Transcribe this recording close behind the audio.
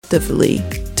collectively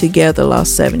together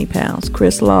lost 70 pounds.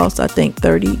 Chris lost, I think,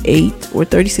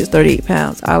 38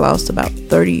 pounds. I lost about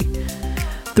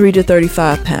 33 to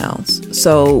 35 pounds.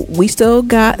 So we still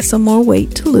got some more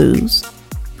weight to lose.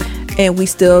 And we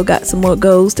still got some more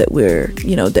goals that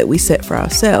that we set for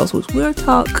ourselves, which we'll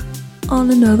talk on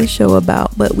another show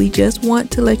about. But we just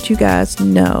want to let you guys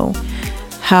know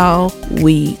how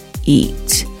we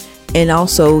eat and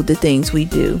also the things we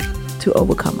do to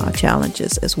overcome our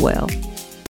challenges as well.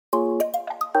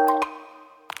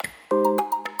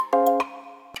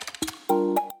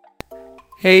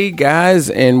 Hey guys,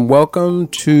 and welcome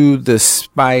to the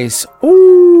Spice.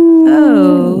 Ooh.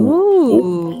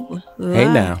 Oh. Hey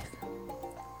now.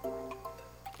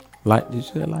 Did you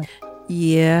say life?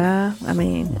 Yeah, I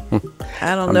mean,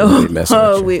 I don't I'm know. really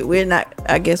messing with you. We're not.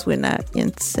 I guess we're not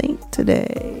in sync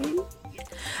today,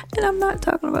 and I'm not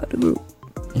talking about the group.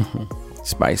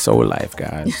 Spice Soul Life,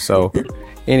 guys. So,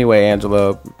 anyway,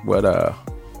 Angela,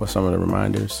 what's some of the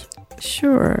reminders?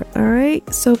 Sure. All right.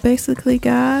 So basically,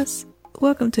 guys,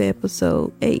 welcome to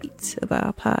episode 8 of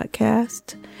our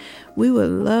podcast. We would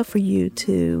love for you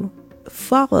to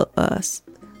follow us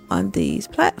on these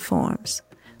platforms.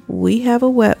 We have a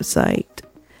website.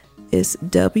 It's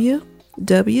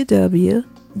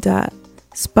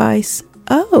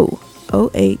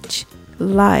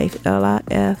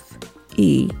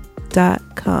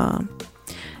www.spiceohlife.com.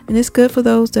 And it's good for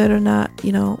those that are not,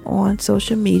 on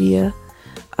social media.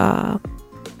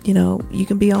 You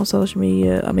can be on social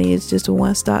media. I mean, it's just a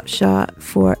one-stop shop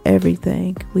for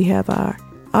everything. We have our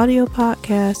audio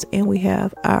podcast and we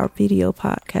have our video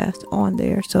podcast on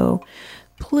there. So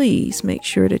please make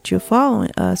sure that you're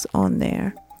following us on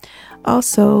there.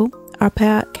 Also, our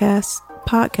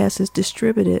podcast is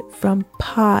distributed from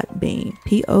Podbean,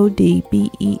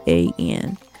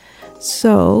 Podbean.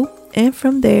 So, and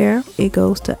from there, it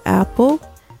goes to Apple,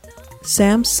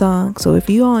 Samsung. So if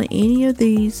you have any of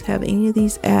these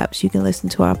apps, you can listen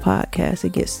to our podcast.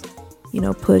 It gets,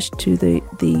 pushed to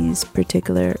these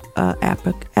particular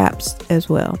apps as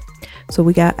well. So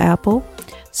we got Apple,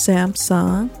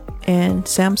 Samsung, and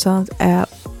Samsung's app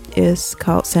is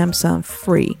called Samsung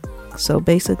Free. So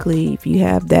basically, if you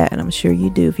have that, and I'm sure you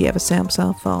do, if you have a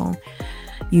Samsung phone,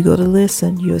 you go to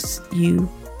listen, you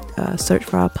search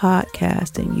for our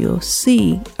podcast and you'll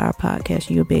see our podcast.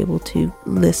 You'll be able to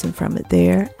listen from it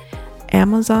there.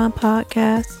 Amazon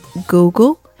Podcasts,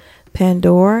 Google,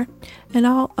 Pandora, and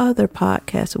all other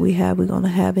podcasts that we have, we're going to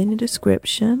have in the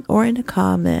description or in the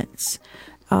comments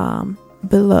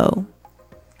below.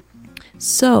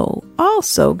 So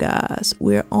also, guys,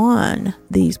 we're on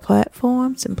these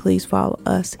platforms, and please follow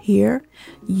us here.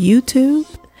 YouTube,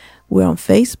 we're on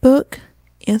Facebook,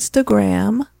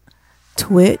 Instagram,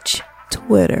 Twitch,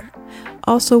 Twitter.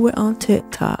 Also, we're on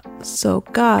TikTok. So,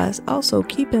 guys, also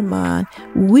keep in mind,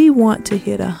 we want to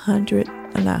hit 100.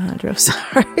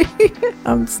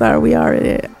 I'm sorry, we already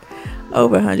at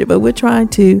over 100, but we're trying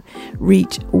to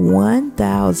reach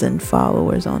 1,000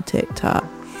 followers on TikTok.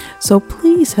 So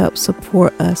please help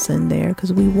support us in there,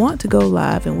 because we want to go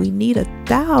live and we need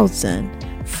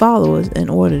 1,000 followers in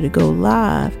order to go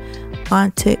live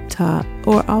on TikTok,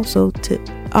 or also to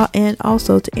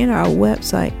enter our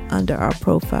website under our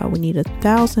profile. We need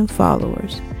 1,000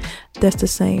 followers. That's the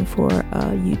same for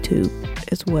YouTube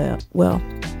as well. Well,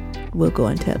 we'll go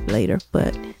into that later,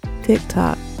 but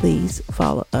TikTok, please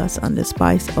follow us under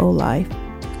Spice O Life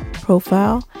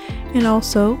profile, and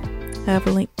also have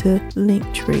a link to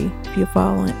Linktree. If you're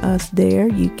following us there,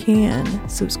 you can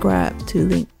subscribe to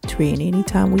Linktree, and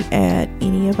anytime we add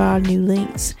any of our new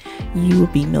links, you will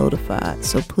be notified.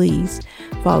 So please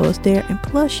follow us there, and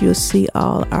plus you'll see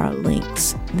all our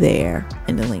links there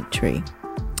in the Linktree.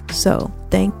 So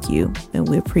thank you, and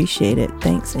we appreciate it.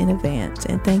 Thanks in advance,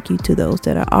 and thank you to those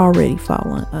that are already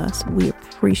following us. We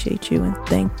appreciate you, and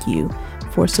thank you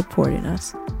for supporting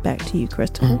us. Back to you,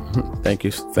 Christopher. Thank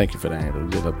you for that. You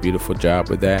did a beautiful job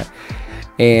with that.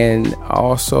 And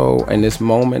also, in this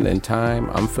moment in time,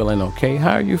 I'm feeling okay.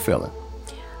 How are you feeling?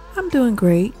 I'm doing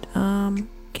great.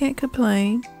 Can't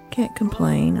complain.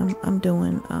 I'm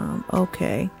doing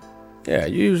okay. Yeah,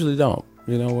 you usually don't.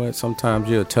 You know what? Sometimes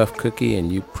you're a tough cookie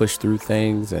and you push through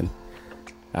things, and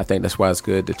I think that's why it's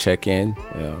good to check in.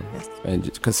 Yes. And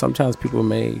because sometimes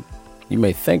you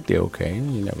may think they're okay,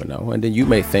 you never know, and then you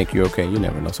may think you're okay, you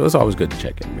never know. So it's always good to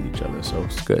check in with each other. So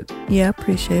it's good. Yeah, I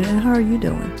appreciate it. And how are you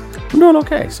doing? I'm doing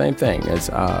okay. Same thing. As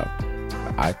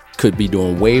I could be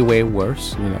doing way, way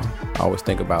worse. I always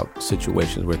think about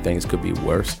situations where things could be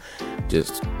worse.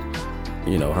 Just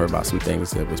heard about some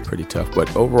things that was pretty tough,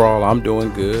 but overall I'm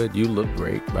doing good. You look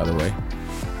great, by the way.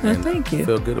 Well, thank you. I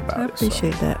feel good about it. I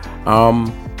appreciate that.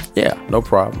 Yeah, no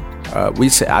problem. we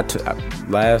said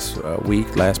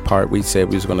last part we said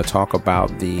we was going to talk about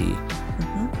the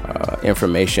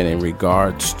information in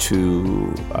regards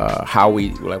to how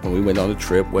we, like when we went on the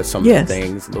trip, what some of the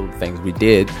things, little things we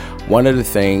did. One of the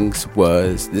things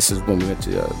was, this is when we went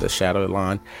to the Shadow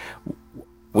Lawn.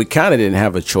 We kind of didn't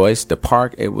have a choice. The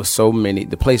park, it was so many,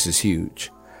 the place is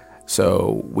huge.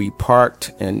 So we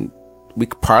parked, and we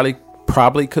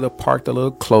probably could have parked a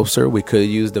little closer. We could have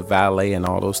used the valet and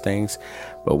all those things,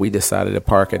 but we decided to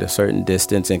park at a certain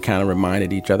distance and kind of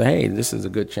reminded each other, hey, this is a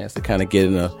good chance to kind of get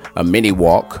in a mini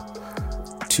walk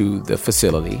to the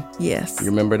facility. Yes. You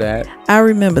remember that? I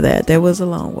remember that. There was a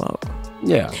long walk.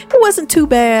 Yeah. It wasn't too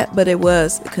bad, but it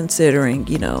was, considering,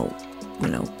 you know,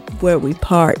 where we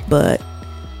parked, but,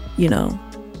 you know,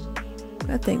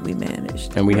 I think we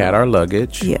managed. And we had our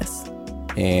luggage. Yes.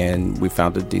 And we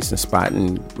found a decent spot,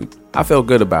 and I felt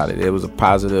good about it. It was a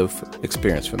positive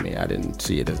experience for me. I didn't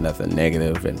see it as nothing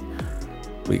negative, and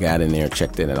we got in there,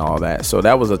 checked in and all that. So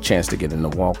that was a chance to get in the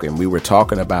walk. And we were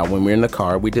talking about, when we were in the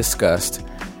car, we discussed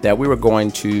that we were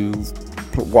going to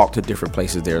walk to different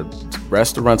places. There are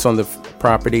restaurants on the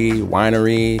property,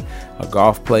 winery, a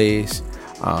golf place,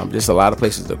 just a lot of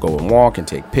places to go and walk and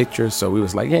take pictures. So we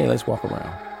was like, hey, let's walk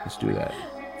around. Let's do that.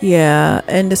 Yeah,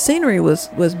 and the scenery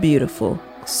was beautiful.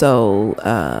 So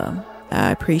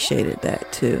I appreciated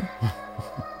that too.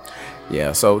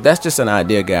 Yeah, so that's just an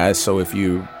idea, guys. So if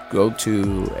you go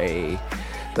to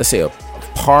let's say a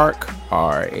park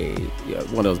or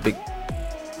one of those big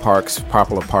parks,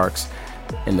 popular parks,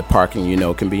 and the parking,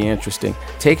 can be interesting.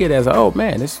 Take it as, oh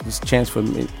man, this is a chance for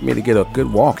me to get a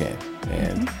good walk in.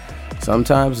 And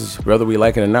sometimes, whether we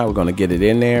like it or not, we're going to get it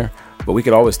in there. But we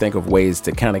could always think of ways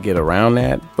to kind of get around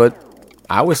that. But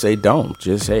I would say don't.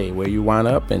 Just, hey, where you wind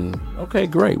up, and okay,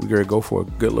 great. We're going to go for a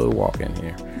good little walk in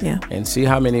here. Yeah. And see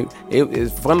how many.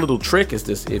 It's fun little trick is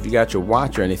this, if you got your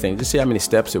watch or anything, just see how many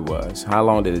steps it was. How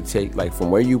long did it take, like from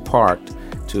where you parked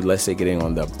to, let's say, getting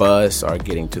on the bus or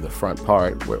getting to the front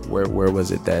part? Where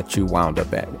was it that you wound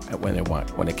up at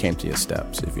when it came to your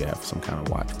steps, if you have some kind of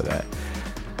watch for that?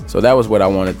 So that was what I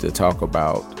wanted to talk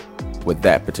about with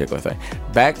that particular thing.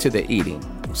 Back to the eating.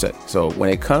 So when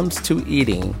it comes to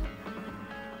eating,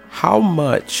 how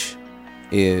much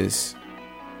it's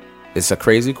a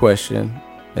crazy question.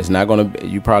 It's not going to,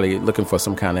 you're probably looking for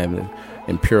some kind of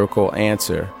empirical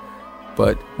answer.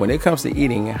 But when it comes to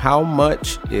eating, how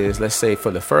much is, let's say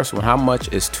for the first one, how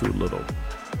much is too little?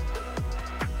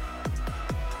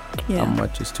 Yeah. How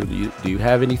much is too little? Do you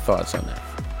have any thoughts on that?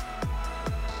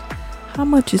 How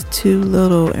much is too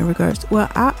little in regards to, well,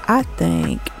 I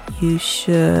think you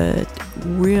should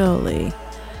really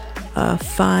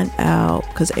find out,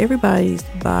 because everybody's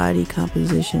body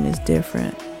composition is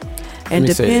different. And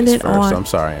depending on, I'm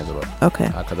sorry, Angela. Okay.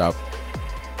 Because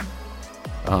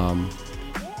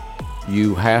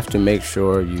you have to make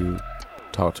sure you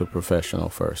talk to a professional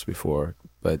first before.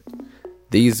 But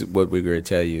what we're going to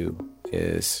tell you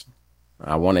is,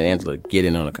 I wanted Angela to get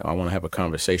in I want to have a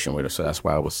conversation with her, so that's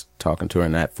why I was talking to her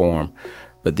in that form.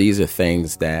 But these are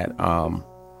things that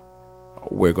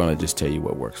we're going to just tell you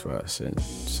what works for us. And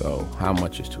so, how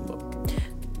much is too little?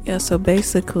 Yeah, so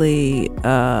basically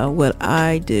what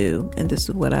I do, and this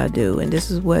is what I do, and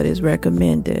this is what is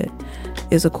recommended,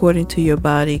 is according to your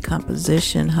body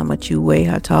composition, how much you weigh,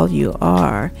 how tall you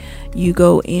are, you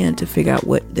go in to figure out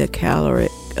what the caloric,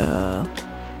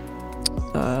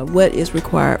 what is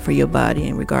required for your body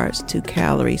in regards to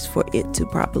calories for it to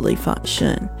properly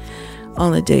function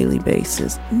on a daily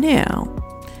basis. Now,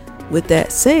 with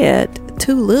that said,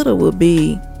 too little will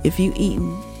be if you eat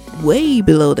way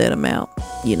below that amount,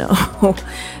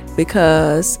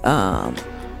 because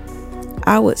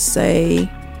I would say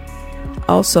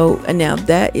also, and now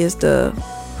that is the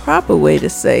proper way to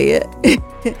say it,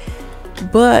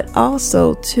 but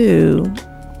also too,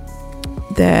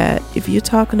 that if you're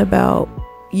talking about,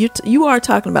 you are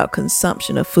talking about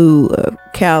consumption of food, of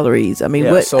calories. I mean,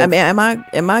 am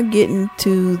I getting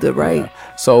to the right?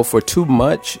 Yeah. So for too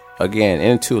much, again,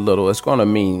 and too little, it's going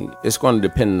to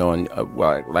depend on,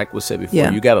 like we said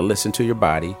before, you got to listen to your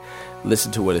body,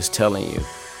 listen to what it's telling you.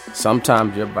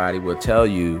 Sometimes your body will tell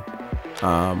you,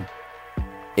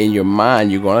 in your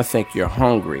mind, you're going to think you're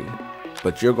hungry,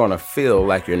 but you're going to feel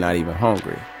like you're not even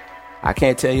hungry. I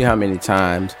can't tell you how many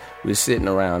times we're sitting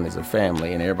around as a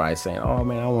family and everybody's saying, oh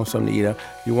man, I want something to eat.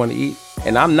 You want to eat?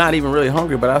 And I'm not even really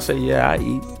hungry, but I'll say, yeah, I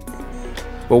eat.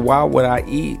 But why would I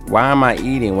eat? Why am I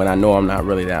eating when I know I'm not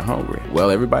really that hungry? Well,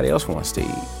 everybody else wants to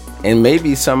eat. And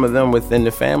maybe some of them within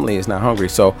the family is not hungry.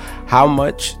 So how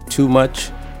much, too much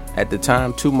at the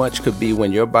time? Too much could be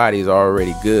when your body is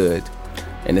already good,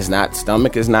 and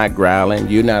stomach is not growling.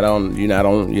 You're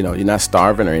not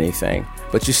starving or anything,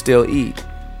 but you still eat.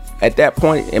 At that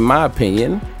point, in my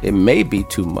opinion, it may be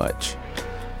too much.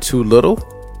 Too little?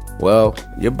 Well,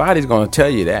 your body's going to tell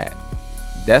you that.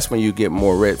 That's when you get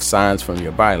more red signs from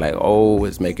your body, like, oh,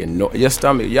 it's making noise. Your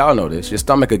stomach, y'all know this, your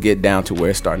stomach will get down to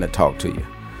where it's starting to talk to you.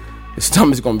 Your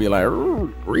stomach's going to be like,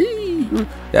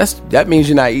 that means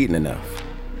you're not eating enough.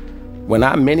 When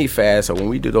I mini fast, or when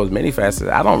we do those mini fasts,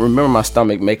 I don't remember my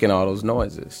stomach making all those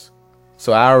noises.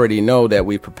 So I already know that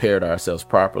we prepared ourselves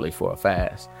properly for a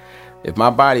fast. If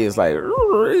my body is like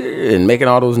and making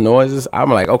all those noises, I'm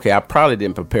like, okay, I probably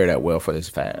didn't prepare that well for this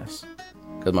fast,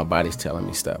 because my body's telling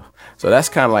me stuff. So that's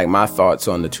kind of like my thoughts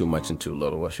on the too much and too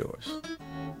little. What's yours?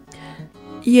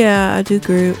 Yeah, I do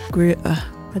agree.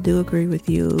 I do agree with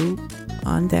you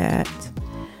on that.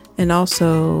 And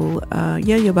also,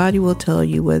 your body will tell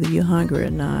you whether you're hungry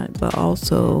or not. But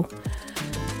also,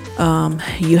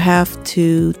 you have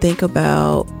to think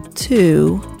about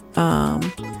too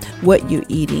what you're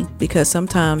eating, because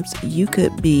sometimes you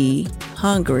could be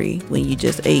hungry when you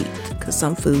just ate, because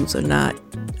some foods are not.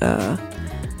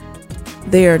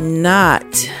 They're not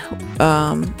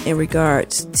in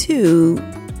regards to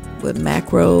with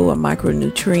macro or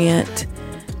micronutrient.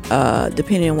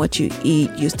 Depending on what you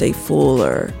eat, you stay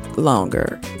fuller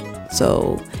longer.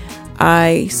 So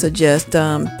I suggest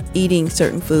eating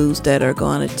certain foods that are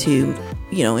going to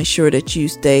ensure that you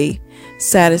stay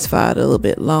satisfied a little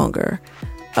bit longer.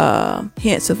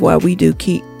 Hence of why we do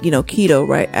keto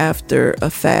right after a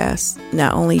fast.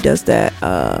 Not only does that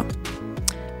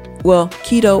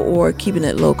keto or keeping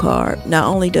it low carb, not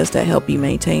only does that help you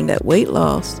maintain that weight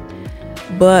loss,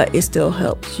 but it still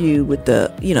helps you with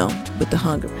the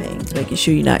hunger pains, making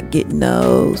sure you're not getting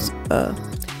those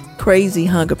crazy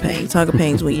hunger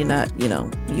pains when you're not,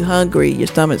 you're hungry, your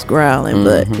stomach's growling,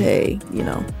 but hey,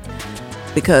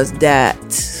 because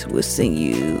that will send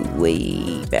you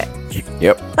way back.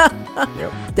 Yep.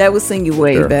 That will send you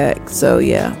way back. So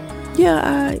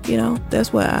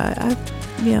that's why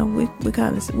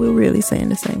we're really saying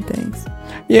the same things.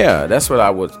 Yeah, that's what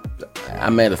I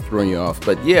may have thrown you off,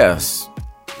 but yes,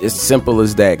 it's simple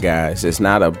as that, guys. It's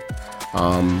not a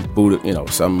Buddha,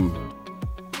 some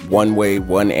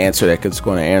one answer that's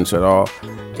going to answer it all.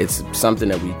 It's something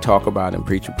that we talk about and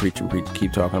preach,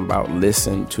 keep talking about.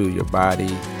 Listen to your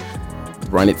body,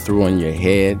 run it through in your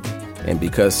head. And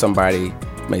because somebody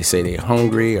may say they're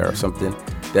hungry or something,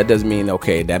 that doesn't mean,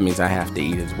 okay, that means I have to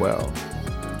eat as well.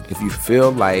 If you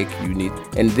feel like you need,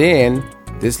 and then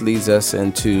this leads us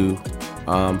into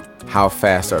how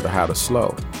fast or how to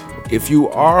slow. If you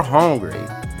are hungry,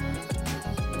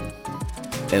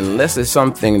 unless it's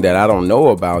something that I don't know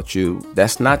about you,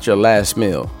 that's not your last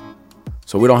meal.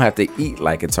 So we don't have to eat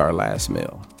like it's our last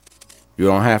meal. You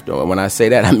don't have to. When I say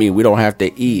that, I mean we don't have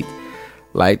to eat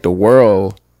like the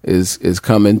world is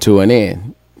coming to an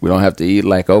end. We don't have to eat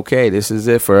like, okay, this is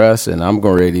it for us, and I'm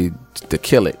ready to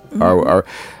kill it. Mm-hmm. Or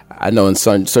I know in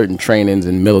certain trainings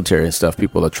in military and stuff,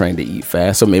 people are trained to eat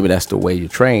fast. So maybe that's the way you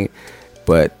train.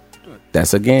 But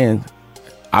that's, again,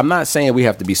 I'm not saying we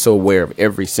have to be so aware of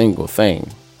every single thing,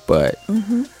 but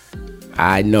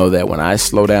I know that when I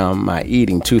slow down my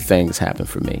eating, two things happen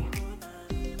for me.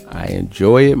 I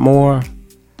enjoy it more,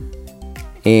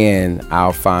 and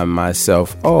I'll find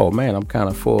myself, oh man, I'm kind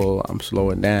of full. I'm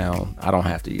slowing down. I don't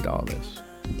have to eat all this.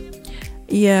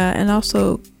 Yeah, and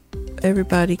also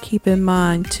everybody keep in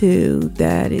mind too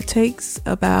that it takes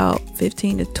about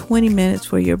 15 to 20 minutes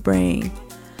for your brain.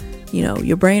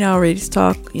 Your brain already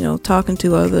talking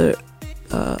to other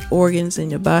organs in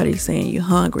your body saying you're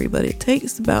hungry, but it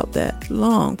takes about that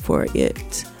long for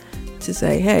it to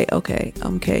say, hey, okay,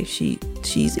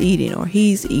 she's eating or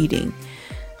he's eating,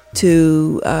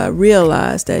 to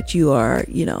realize that you are,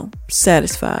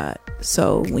 satisfied.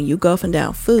 So when you're gulping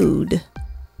down food,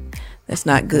 that's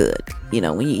not good. When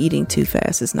you're eating too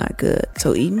fast, it's not good.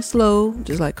 So eating slow,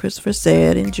 just like Christopher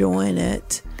said, enjoying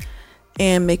it,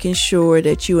 and making sure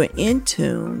that you are in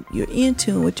tune. You're in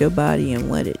tune with your body and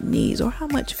what it needs, or how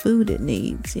much food it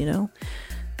needs.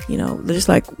 Just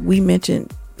like we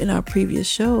mentioned in our previous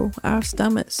show, our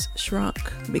stomachs shrunk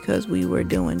because we were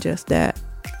doing just that,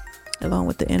 along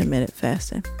with the intermittent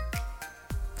fasting.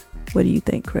 What do you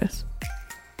think, Chris?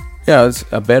 Yeah, it's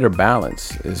a better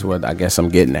balance is what I guess I'm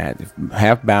getting at.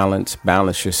 Have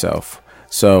balance yourself.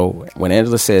 So when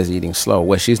Angela says eating slow,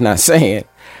 what she's not saying,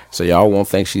 so y'all won't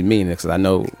think she's meaning it, because I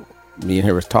know me and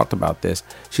her has talked about this.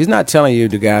 She's not telling you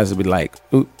the guys to be like,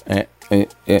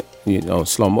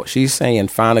 slow mo. She's saying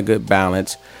find a good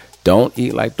balance. Don't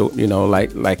eat like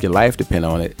like your life depend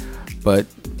on it, but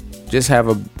just have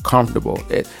a comfortable.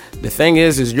 the thing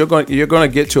is you're going to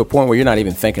get to a point where you're not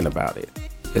even thinking about it.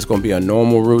 It's going to be a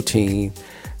normal routine.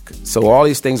 So all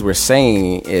these things we're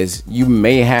saying is you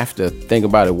may have to think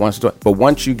about it once, but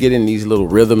once you get in these little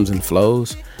rhythms and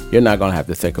flows, you're not going to have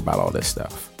to think about all this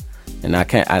stuff. And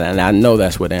I know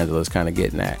that's what Angela's kind of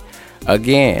getting at.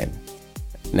 Again,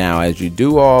 now as you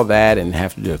do all that and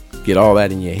have to get all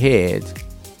that in your head,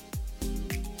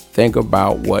 think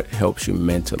about what helps you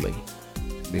mentally.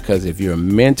 Because if you're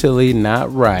mentally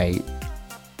not right,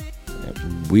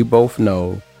 we both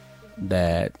know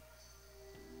that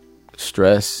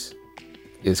stress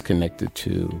is connected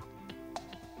to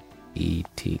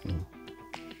eating,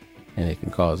 and it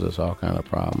can cause us all kind of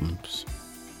problems.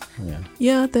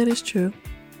 Yeah, that is true.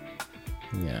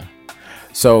 Yeah.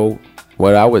 So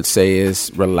what I would say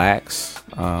is relax.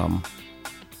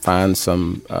 Find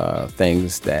some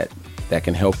things that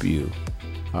can help you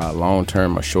long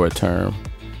term or short term.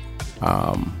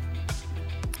 I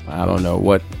don't know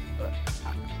what.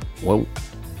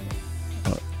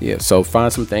 Yeah, so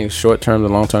find some things short term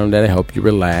and long term that'll help you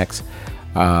relax.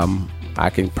 I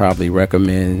can probably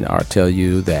recommend or tell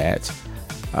you that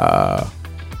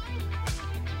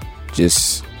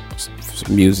just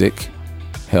music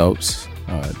helps.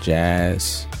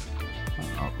 Jazz.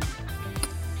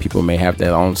 People may have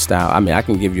their own style. I mean, I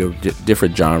can give you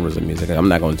different genres of music. I'm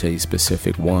not going to tell you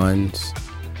specific ones.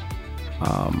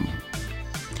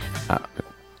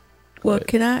 Well,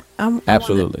 can I?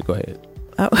 Absolutely, go ahead.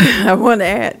 I want to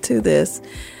add to this.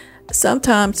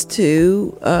 Sometimes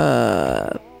too,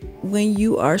 when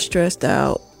you are stressed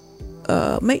out,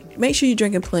 make sure you're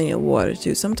drinking plenty of water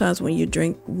too. Sometimes when you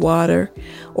drink water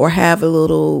or have a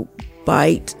little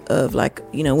bite of, like,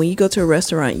 you know, when you go to a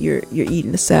restaurant, you're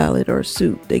eating a salad or a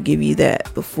soup. They give you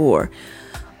that before,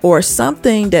 or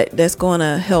something that's going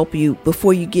to help you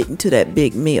before you get into that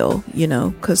big meal. You know,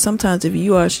 because sometimes if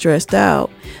you are stressed out,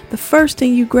 the first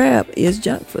thing you grab is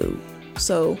junk food.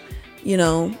 So, you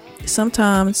know,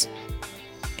 sometimes,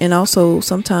 and also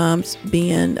sometimes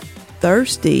being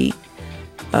thirsty,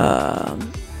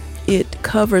 it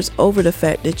covers over the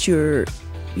fact that you're,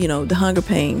 you know, the hunger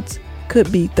pains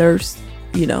could be thirst,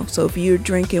 you know. So if you're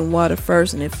drinking water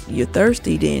first and if you're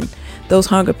thirsty, then those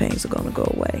hunger pains are going to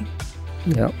go away.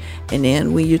 Yep. And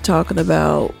then when you're talking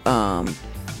about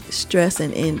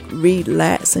stressing and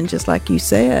relaxing, just like you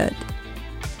said,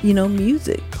 you know,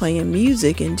 playing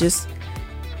music and just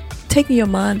taking your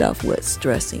mind off what's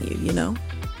stressing you, you know.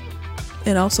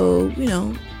 And also, you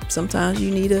know, sometimes you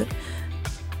need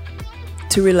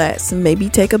to relax and maybe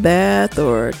take a bath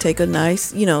or take a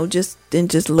nice, you know, just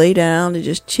lay down and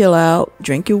just chill out,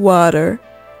 drink your water,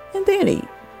 and then eat.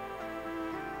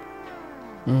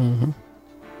 Mm-hmm.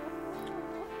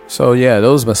 So yeah,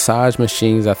 those massage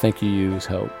machines I think you use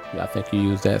help. I think you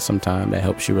use that sometime. That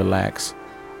helps you relax.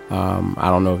 I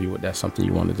don't know if that's something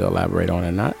you wanted to elaborate on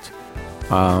or not.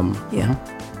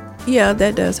 Yeah,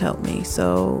 that does help me.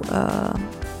 So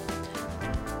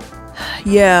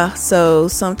so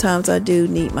sometimes I do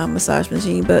need my massage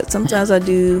machine, but sometimes I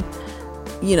do,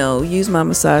 you know, use my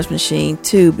massage machine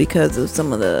too because of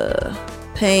some of the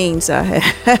pains I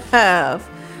have.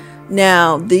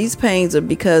 Now, these pains are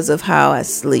because of how I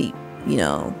sleep, you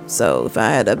know. So if I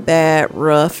had a bad,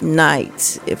 rough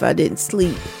night, if I didn't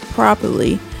sleep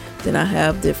properly, then I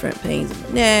have different pains in my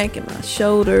neck and my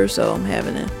shoulder. So I'm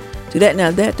having to do that.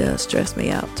 Now, that does stress me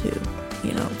out too.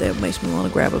 You know, that makes me want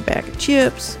to grab a bag of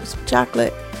chips, some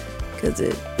chocolate, because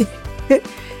it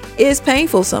is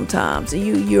painful sometimes.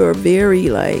 You're very,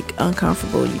 like,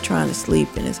 uncomfortable. You're trying to sleep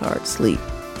and it's hard to sleep.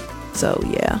 So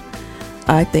yeah,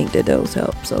 I think that those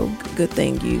help. So good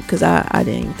thing because I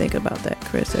didn't even think about that,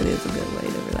 Chris. That is a good way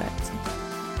to relax.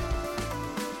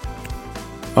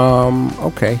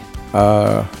 Okay.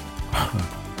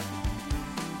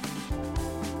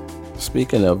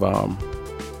 Speaking of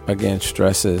again,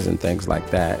 stresses and things like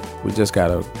that, we just got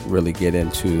to really get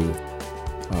into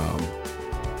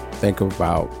think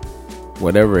about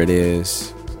whatever it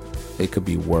is. It could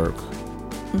be work.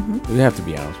 Mm-hmm. We have to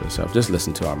be honest with ourselves. Just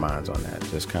listen to our minds on that.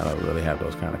 Just kind of really have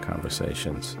those kind of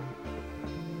conversations.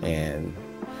 And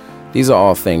these are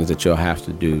all things that you'll have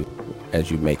to do as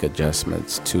you make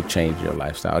adjustments to change your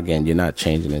lifestyle. Again, you're not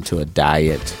changing into a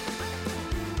diet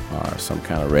or some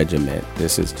kind of regimen.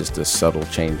 This is just a subtle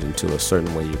change into a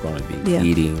certain way you're going to be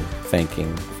eating,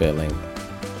 thinking, feeling.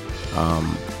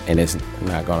 And it's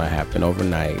not going to happen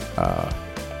overnight.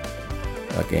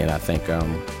 Again, I think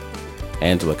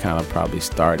Angela kind of probably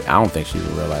started, I don't think she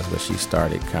even realized, but she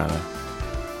started kind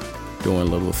of doing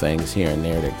little things here and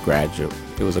there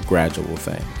it was a gradual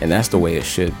thing. And that's the way it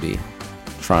should be.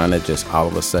 Trying to just all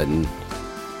of a sudden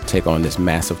take on this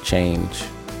massive change,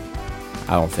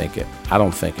 I don't think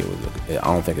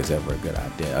it's ever a good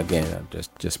idea. Again,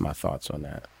 just my thoughts on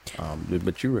that.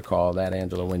 But you recall that,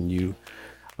 Angela, when you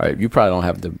probably don't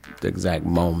have the exact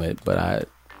moment, but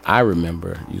I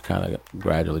remember you kind of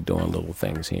gradually doing little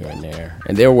things here and there.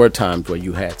 And there were times where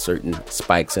you had certain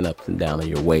spikes and ups and downs in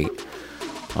your weight.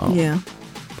 Yeah.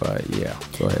 But yeah,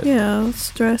 go ahead. Yeah,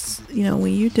 stress,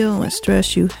 when you're dealing with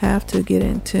stress, you have to get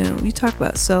into, you talk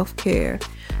about self-care.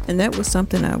 And that was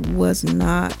something I was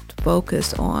not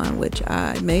focused on, which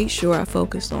I made sure I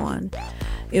focused on.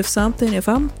 If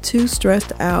I'm too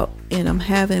stressed out and I'm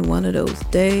having one of those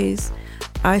days,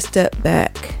 I step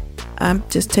back. I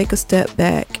just take a step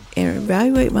back and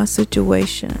evaluate my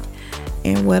situation.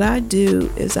 And what I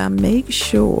do is I make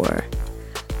sure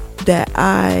that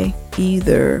I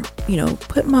either,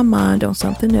 put my mind on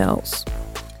something else.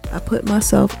 I put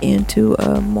myself into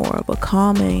a more of a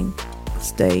calming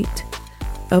state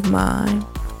of mind,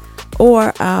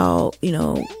 or I'll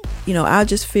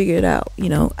just figure it out.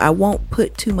 I won't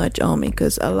put too much on me,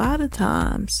 because a lot of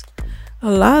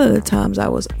the times I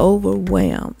was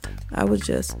overwhelmed. I was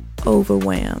just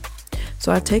overwhelmed.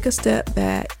 So I take a step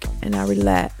back and I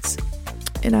relax,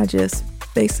 and I just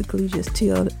basically just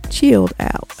chilled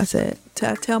out.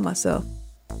 I tell myself,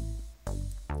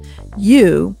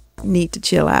 you need to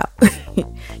chill out.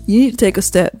 You need to take a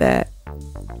step back.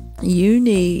 You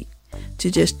need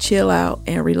to just chill out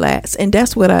and relax. And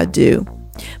that's what I do.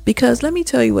 Because let me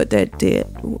tell you what that did.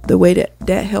 The way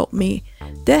that helped me.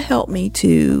 That helped me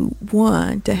to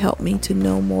help me to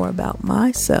know more about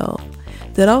myself.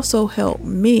 That also helped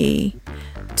me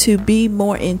to be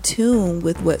more in tune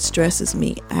with what stresses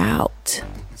me out.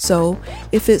 So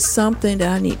if it's something that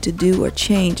I need to do or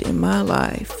change in my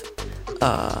life,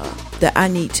 that I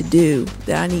need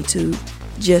to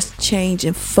just change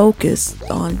and focus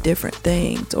on different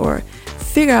things, or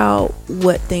figure out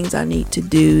what things I need to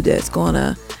do that's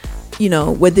gonna,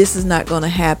 where this is not gonna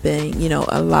happen,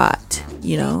 a lot,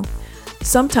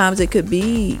 Sometimes it could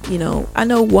be, I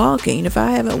know walking. If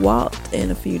I haven't walked in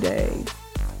a few days,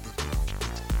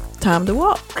 time to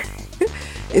walk.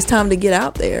 It's time to get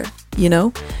out there,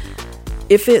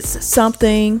 If it's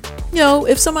something,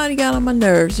 if somebody got on my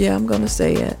nerves, yeah, I'm going to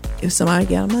say it. If somebody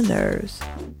got on my nerves,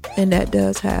 and that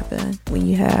does happen when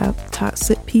you have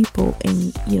toxic people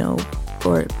and,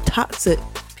 or toxic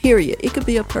period. It could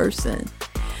be a person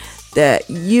that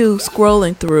you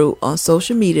scrolling through on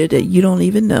social media that you don't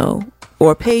even know,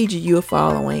 or a page you're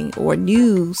following, or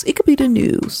news. It could be the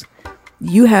news.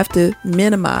 You have to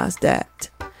minimize that.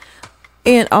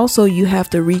 And also you have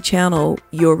to rechannel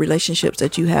your relationships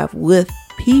that you have with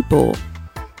people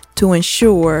to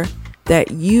ensure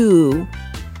that you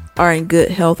are in good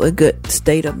health, a good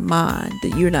state of mind,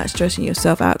 that you're not stressing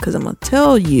yourself out. Because I'm going to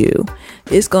tell you,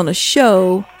 it's going to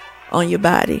show on your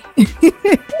body.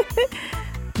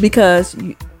 Because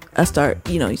you start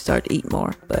to eat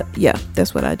more. But yeah,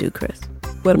 that's what I do, Chris.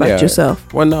 What about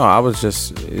yourself? Well, no, I was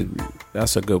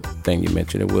that's a good thing you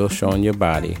mentioned. It will show on your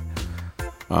body.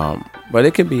 But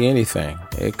it could be anything.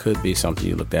 It could be something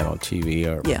you looked at on TV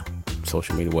or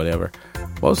social media, whatever.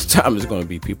 Most of the time, it's going to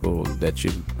be people that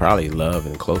you probably love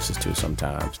and closest to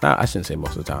sometimes. Now, I shouldn't say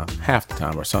most of the time, half the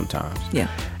time or sometimes. Yeah.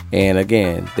 And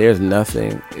again, there's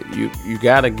nothing, you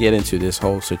got to get into this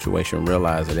whole situation,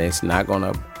 realize that it's not going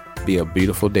to be a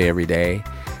beautiful day every day.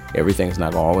 Everything's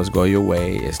not going to always go your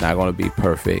way. It's not going to be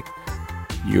perfect.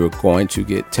 You're going to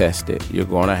get tested. You're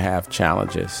going to have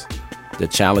challenges. The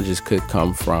challenges could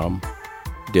come from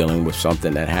dealing with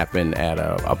something that happened at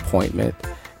an appointment.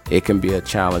 It can be a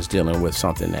challenge dealing with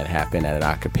something that happened at an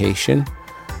occupation.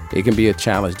 It can be a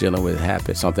challenge dealing with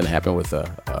something that happened with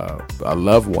a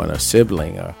loved one, a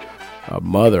sibling, a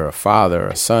mother, a father,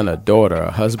 a son, a daughter,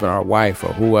 a husband or wife,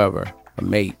 or whoever, a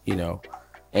mate,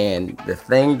 And the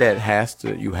thing that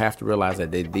you have to realize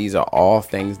that these are all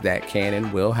things that can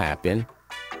and will happen,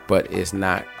 but it's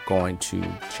not going to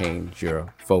change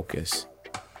your focus,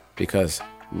 because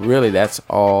really that's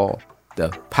all the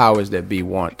powers that be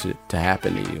want to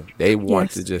happen to you. They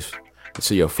want to just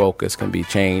so your focus can be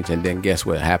changed, and then guess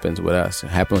what happens with us? It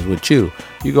happens with you.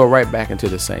 You go right back into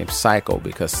the same cycle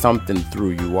because something threw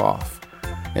you off,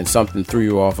 and something threw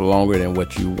you off longer than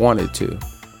what you wanted to.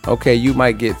 Okay, you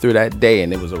might get through that day,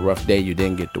 and it was a rough day. You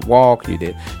didn't get to walk. You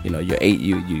did, you ate.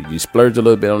 You splurged a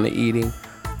little bit on the eating.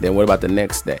 Then what about the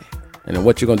next day? And then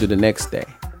what you're gonna do the next day?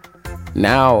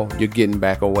 Now you're getting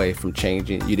back away from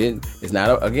changing. It's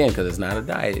not, again, because it's not a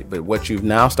diet, but what you've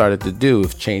now started to do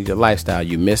is change your lifestyle.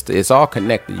 You missed it. It's all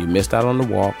connected. You missed out on the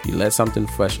walk. You let something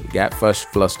got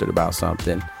flustered about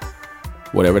something,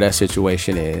 whatever that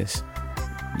situation is.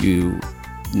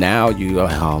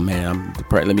 Oh man, I'm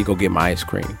depressed. Let me go get my ice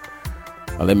cream.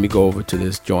 or let me go over to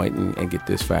this joint and get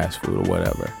this fast food or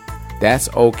whatever. That's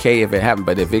okay if it happens,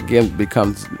 but if it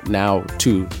becomes now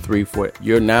 2, 3, 4,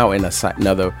 you're now in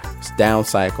another down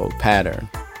cycle pattern,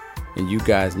 and you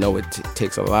guys know it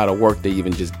takes a lot of work to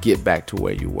even just get back to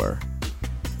where you were.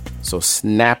 So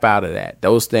snap out of that.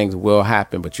 Those things will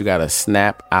happen, but you got to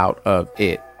snap out of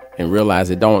it and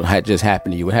realize it don't just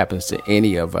happen to you. It happens to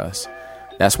any of us.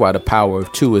 That's why the power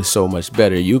of 2 is so much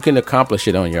better. You can accomplish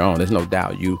it on your own. There's no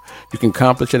doubt. You can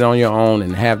accomplish it on your own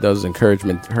and have those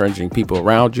encouraging people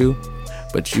around you.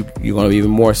 But you're going to be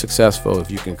even more successful if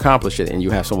you can accomplish it and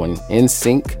you have someone in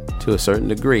sync to a certain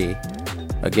degree.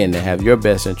 Again, to have your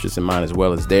best interest in mind as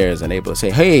well as theirs, and able to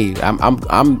say, "Hey,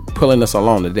 I'm pulling us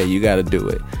along today. You got to do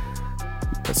it."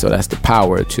 And so that's the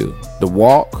power of 2. The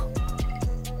walk,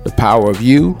 the power of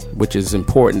you, which is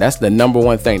important. That's the number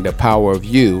one thing. The power of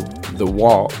you. The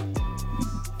walk,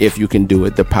 if you can do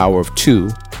it, the power of 2,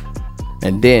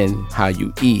 and then how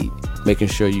you eat, making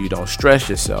sure you don't stress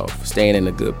yourself, staying in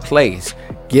a good place,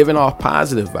 giving off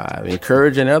positive vibe,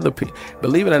 encouraging other people.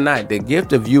 Believe it or not, the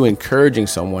gift of you encouraging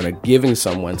someone or giving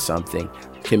someone something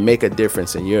can make a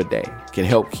difference in your day, can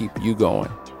help keep you going.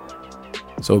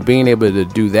 So being able to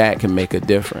do that can make a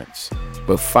difference.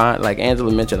 But find, like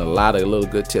Angela mentioned, a lot of little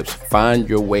good tips. Find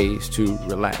your ways to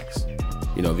relax.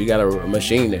 You know, if you got a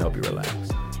machine to help you relax,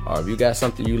 or if you got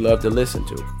something you love to listen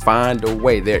to, find a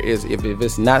way. There is, if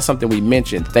it's not something we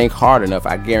mentioned, think hard enough.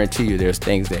 I guarantee you there's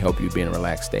things that help you be in a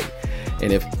relaxed state.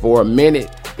 And if for a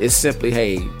minute it's simply,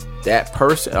 hey, that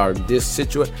person or this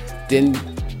situation, then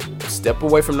step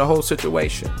away from the whole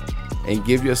situation and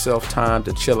give yourself time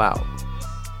to chill out,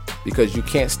 because you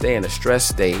can't stay in a stress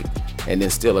state and then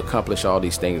still accomplish all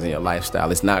these things in your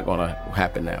lifestyle. It's not going to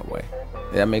happen that way.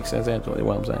 Does that make sense, Angela? You know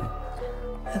what I'm saying?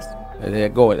 Yes.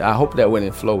 I hope that went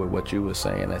in flow with what you were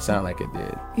saying. That sounded like it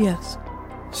did. Yes.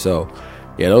 So,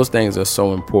 yeah, those things are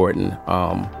so important.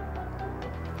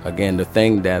 Again, the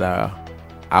thing that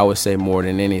I would say more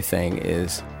than anything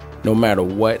is, no matter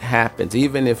what happens,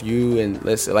 even if you and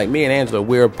let's say, like me and Angela,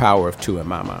 we're a power of 2 in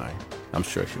my mind. I'm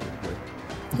sure she would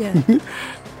agree.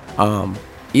 Yeah.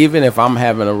 Even if I'm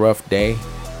having a rough day,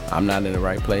 I'm not in the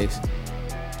right place.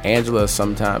 Angela,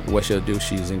 sometimes what she'll do,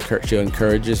 she'll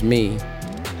encourages me.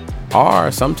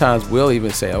 Or sometimes we'll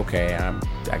even say, okay,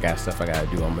 I got stuff I got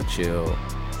to do. I'm going to chill.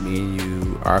 Me and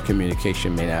you, our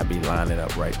communication may not be lining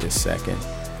up right this second.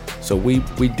 So we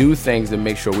do things to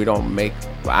make sure we don't make,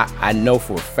 I know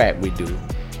for a fact we do.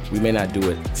 We may not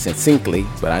do it succinctly,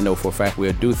 but I know for a fact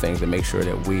we'll do things to make sure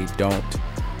that we don't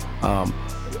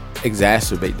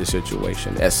exacerbate the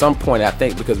situation. At some point, I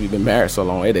think because we've been married so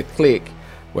long, it'll click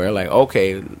where like,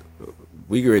 okay,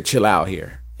 we gotta chill out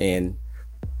here. And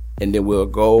then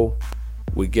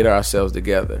we get ourselves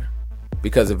together.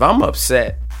 Because if I'm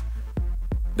upset,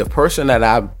 the person that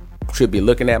I should be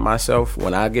looking at myself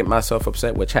when I get myself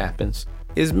upset, which happens,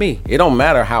 is me. It don't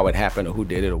matter how it happened or who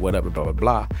did it or whatever, blah, blah,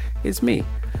 blah. It's me.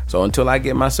 So until I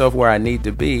get myself where I need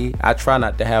to be, I try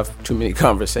not to have too many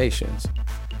conversations.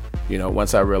 You know,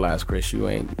 once I realize, Chris,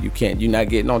 you're not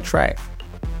getting on track.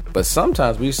 But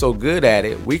sometimes we're so good at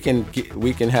it, we can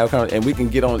have and we can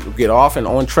get off and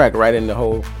on track right in the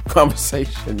whole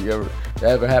conversation. That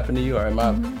ever happened to you, or am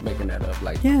I making that up?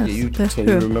 Like, yes, can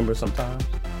you remember sometimes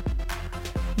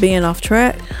being off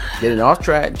track, getting off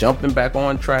track, jumping back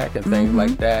on track, and things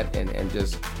like that, and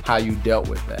just how you dealt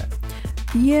with that?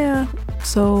 Yeah.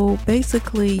 So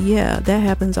basically, yeah, that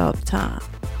happens all the time.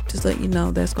 Just let you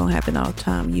know that's going to happen all the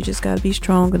time. You just got to be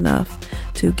strong enough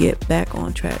to get back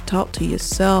on track. Talk to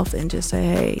yourself and just say,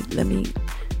 hey, let me,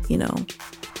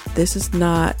 this is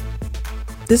not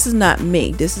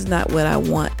me. This is not what I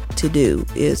want to do,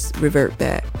 is revert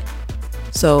back.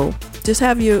 So just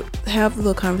have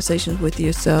little conversations with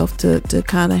yourself to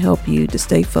kind of help you to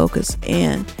stay focused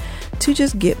and to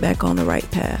just get back on the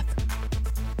right path.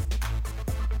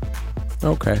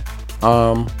 Okay.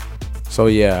 So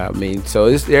yeah, I mean,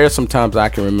 there are some times I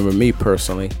can remember me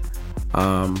personally.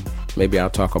 Maybe I'll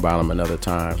talk about them another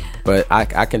time. But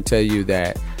I can tell you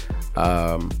that,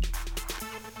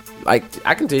 like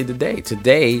I can tell you today.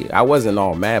 Today I wasn't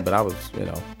all mad, but I was,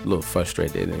 a little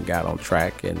frustrated and got on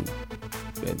track and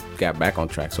got back on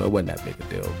track. So it wasn't that big a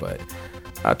deal. But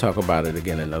I'll talk about it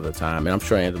again another time. And I'm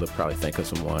sure Angela will probably think of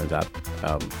some ones that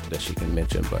she can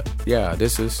mention. But yeah,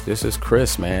 this is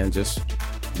Chris, man. Just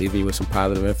leaving you with some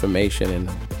positive information and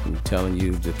telling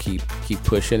you to keep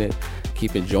pushing it,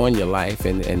 keep enjoying your life,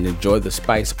 and enjoy the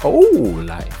spice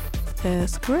life.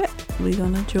 That's correct. We're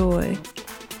gonna enjoy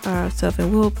ourselves,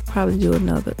 and we'll probably do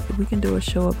we can do a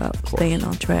show about staying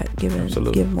on track,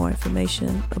 give more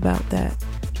information about that.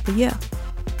 But yeah,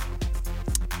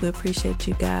 we appreciate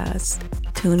you guys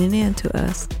tuning in to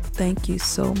us. Thank you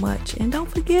so much. And don't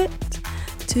forget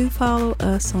to follow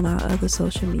us on our other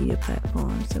social media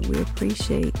platforms. And we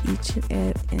appreciate each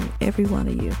and every one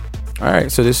of you. All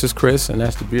right. So this is Chris, and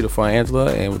that's the beautiful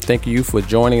Angela. And thank you for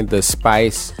joining the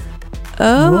Spice.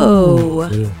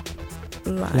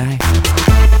 Life.